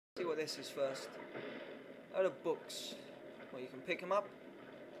see what this is first. Out of books. Well, you can pick them up.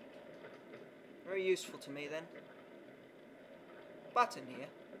 Very useful to me then. Button here.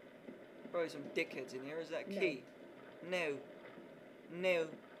 Probably some dickheads in here. Is that key? No. No.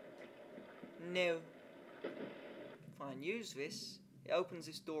 No. Fine, use this. It opens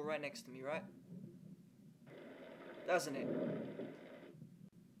this door right next to me, right? Doesn't it?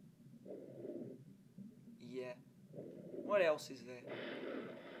 Yeah. What else is there?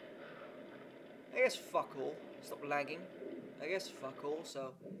 I guess fuck all. Stop lagging. I guess fuck all,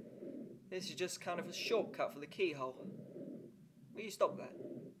 so this is just kind of a shortcut for the keyhole. Will you stop that?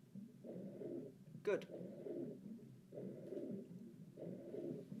 Good.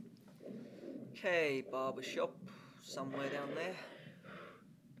 Okay, barbershop. Somewhere down there.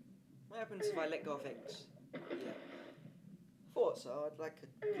 What happens if I let go of X? Yeah. Thought so. I'd like to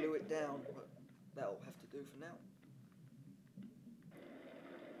glue it down, but that'll have to do for now.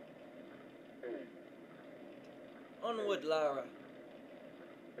 Onward, Lara.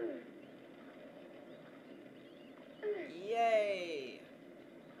 Yay!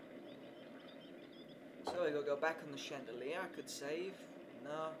 So I gotta go back on the chandelier. I could save.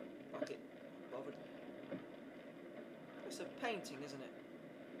 No, fuck it. Not bothered. It's a painting, isn't it?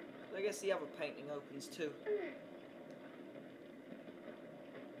 I guess the other painting opens too.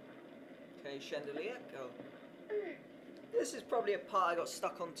 Okay, chandelier, go. This is probably a part I got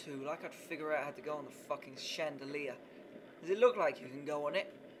stuck on too. Like I'd figure out how to go on the fucking chandelier. Does it look like you can go on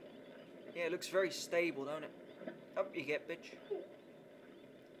it? Yeah, it looks very stable, don't it? Up you get, bitch.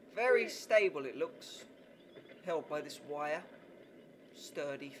 Very stable it looks. Held by this wire.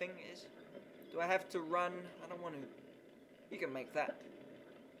 Sturdy thing it is. Do I have to run? I don't want to. You can make that.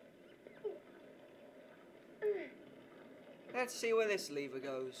 Let's see where this lever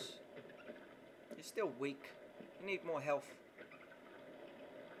goes. You're still weak. You need more health.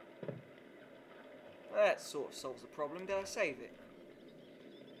 That sort of solves the problem. Did I save it?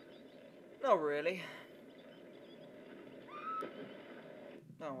 Not really.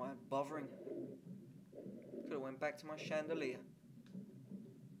 No, I'm bothering. Could have went back to my chandelier.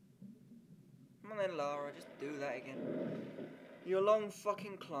 Come on then, Lara, just do that again. Your long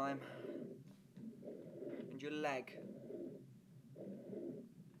fucking climb. And your lag.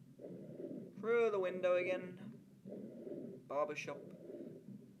 Through the window again. Barbershop.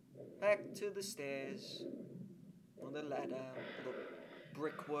 Back to the stairs. On the ladder. The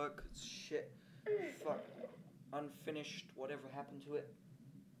brickwork. Shit. Fuck. Unfinished. Whatever happened to it.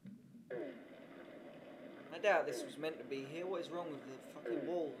 I doubt this was meant to be here. What is wrong with the fucking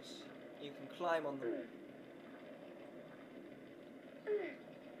walls? You can climb on them.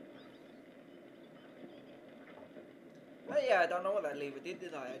 But yeah, I don't know what that lever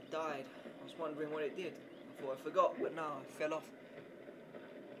did I? It died. I was wondering what it did. I thought I forgot, but no, it fell off.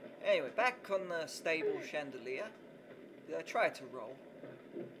 Anyway, back on the stable chandelier. Did I try to roll?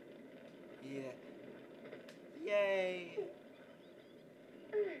 Yeah. Yay!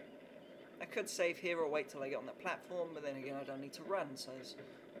 I could save here or wait till I get on the platform, but then again I don't need to run, so there's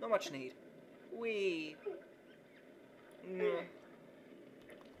not much need. Whee!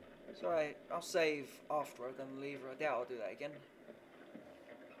 So I'll save after I've done the lever. I doubt I'll do that again.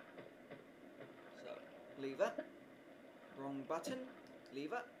 So, lever. Wrong button.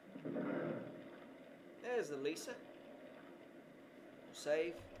 Lever. There's the Lisa.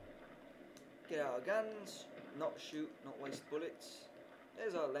 Save. Get our guns. Not shoot, not waste bullets.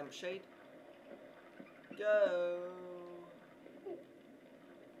 There's our lampshade. Go.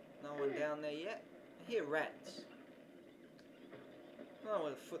 No one down there yet. I hear rats. I don't know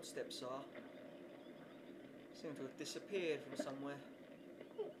where the footsteps are. Seem to have disappeared from somewhere.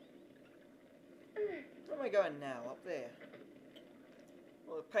 Where am I going now? Up there.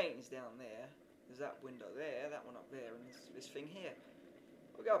 Well, the painting's down there. There's that window there, that one up there, and this thing here.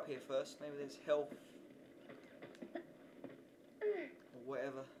 We'll go up here first. Maybe there's health. Or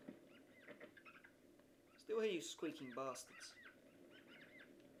whatever. Still hear you squeaking bastards.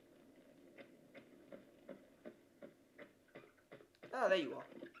 Ah, there you are.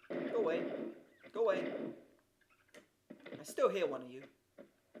 Go away. Go away. I still hear one of you.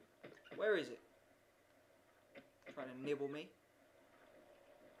 Where is it? Trying to nibble me.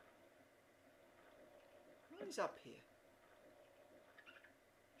 What is up here?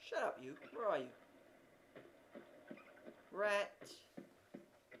 Shut up, you. Where are you? Rat.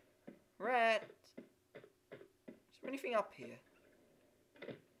 Rat. Is there anything up here?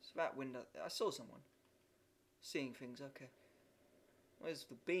 It's that window. I saw someone. Seeing things, okay. Where's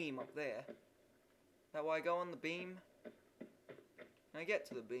the beam up there? That why I go on the beam? Can I get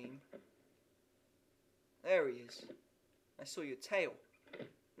to the beam? There he is. I saw your tail.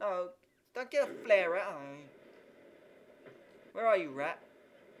 No, don't get a flare out. Where are you, rat?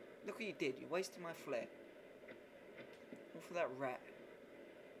 Look what you did. You wasted my flare. All for that rat.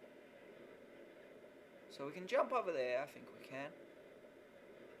 So we can jump over there. I think we can.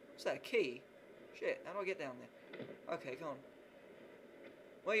 What's that, a key? Shit, how do I get down there? Okay, come on.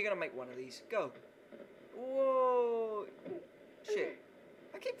 Well, you're gonna make one of these. Go. Whoa! Shit.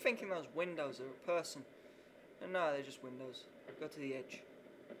 I keep thinking those windows are a person. And no, they're just windows. Go to the edge.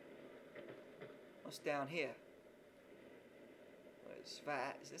 What's down here? What is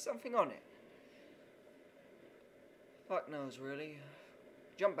that? Is there something on it? Fuck knows, really.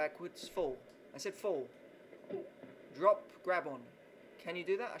 Jump backwards, fall. I said fall. Drop, grab on. Can you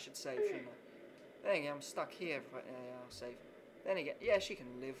do that? I should save, shouldn't I? There you go, I'm stuck here. Right, yeah, I'll save. Then again, yeah, she can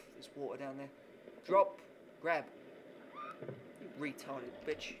live. There's water down there. Drop, grab. You retarded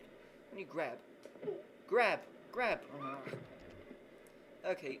bitch. When you grab. Grab, grab.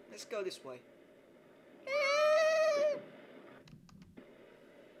 Okay, let's go this way.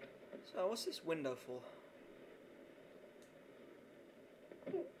 So, what's this window for?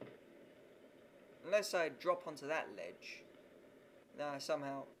 Unless I drop onto that ledge, then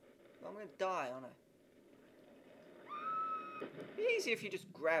somehow I'm gonna die, aren't I? It'd be easy if you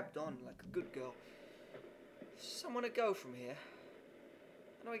just grabbed on like a good girl. Someone to go from here.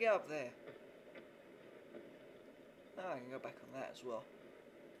 How do I get up there? Oh, I can go back on that as well.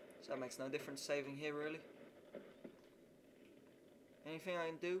 So that makes no difference saving here, really. Anything I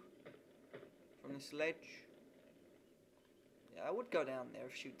can do from this ledge? Yeah, I would go down there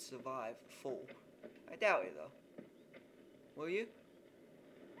if she'd survive the fall. I doubt it, though. Will you?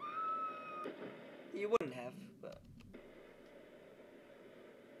 You wouldn't have, but...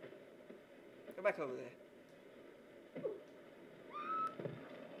 Go back over there.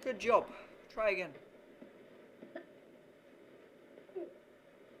 Good job. Try again.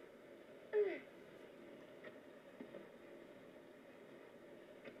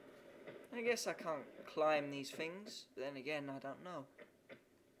 I guess I can't climb these things, but then again, I don't know.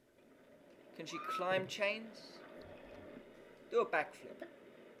 Can she climb chains? Do a backflip.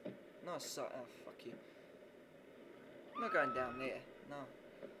 No, so, oh, fuck you. I'm not going down there, no.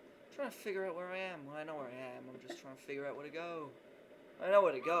 I'm trying to figure out where I am. Well, I know where I am, I'm just trying to figure out where to go. I know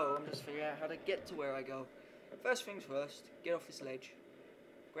where to go, I'm just figuring out how to get to where I go. First things first, get off this ledge.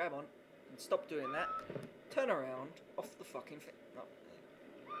 Grab on, and stop doing that. Turn around, off the fucking thing. No.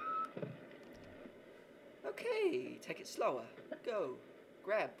 Okay, take it slower. Go.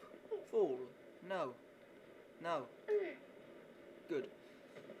 Grab. Fall. No. No. Good.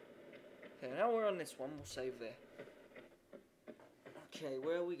 Okay, now we're on this one. We'll save there. Okay,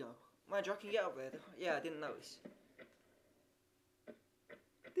 where we go? Mind you, I can get up there. Yeah, I didn't notice.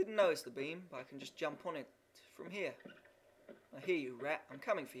 Didn't notice the beam, but I can just jump on it from here. I hear you, rat. I'm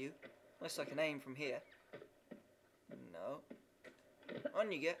coming for you. Unless I can aim from here. No.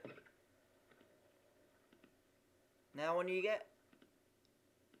 On you get. Now on you get.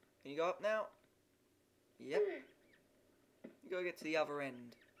 Can you go up now? Yep. You gotta get to the other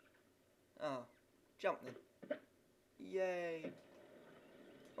end. Oh. Jump then. Yay.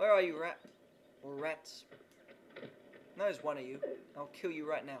 Where are you, rat? Or rats? No, there's one of you. I'll kill you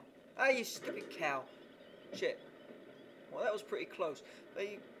right now. Ah, you stupid cow. Shit. Well, that was pretty close. But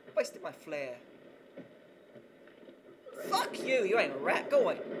you wasted my flare. Fuck you! You ain't a rat. Go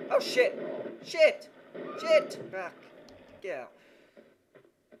away. Oh, shit. Shit. Shit. Back. Get out.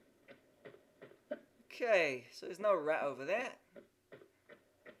 Okay, so there's no rat over there.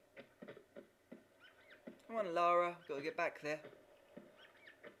 Come on, Lara. Gotta get back there.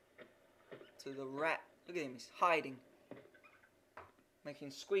 To the rat. Look at him. He's hiding.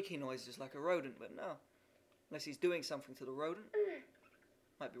 Making squeaky noises like a rodent, but no. Unless he's doing something to the rodent.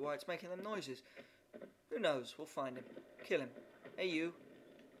 Might be why it's making them noises. Who knows? We'll find him. Kill him. Hey, you.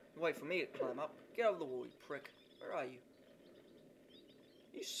 Wait for me to climb up. Get over the wall, you prick. Where are you?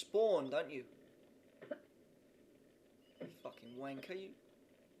 You spawn, don't you? You fucking wanker, you.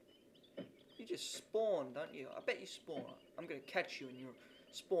 You just spawn, don't you? I bet you spawn. I'm gonna catch you in your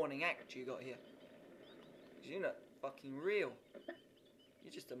spawning act you got here. 'Cause you're not fucking real.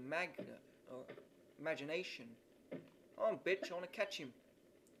 You're just a magnet or imagination. Come on, bitch, I want to catch him.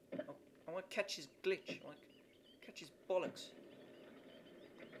 I want to catch his glitch. I want to catch his bollocks.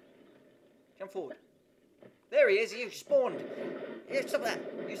 Jump forward. There he is. You spawned. Yeah, stop that.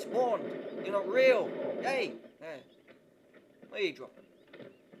 You spawned. You're not real. Hey. There. Where are you dropping?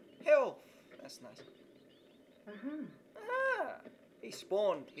 Health. That's nice. Ah. He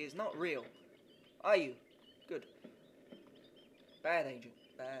spawned. He is not real. Are you? Good. Bad agent.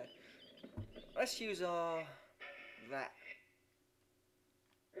 Bad. Let's use our... that.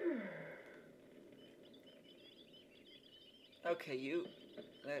 Okay, you.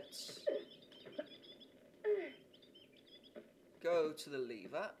 Let's go to the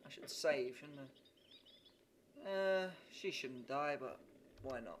lever. I should save, shouldn't I? She shouldn't die, but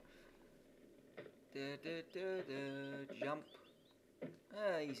why not? Jump.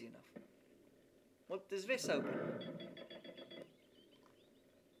 Easy enough. What does this open?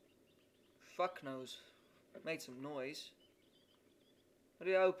 Fuck knows. Made some noise. What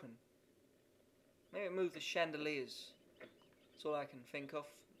did it open? Maybe it moved the chandeliers. That's all I can think of.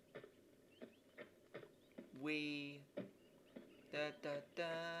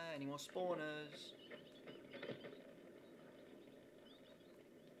 Any more spawners?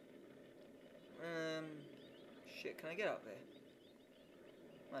 Shit, can I get up there?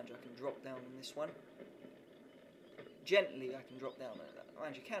 Mind you, I can drop down on this one. Gently, I can drop down on that.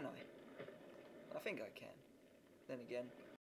 Mind you, can I? I think I can. Then again,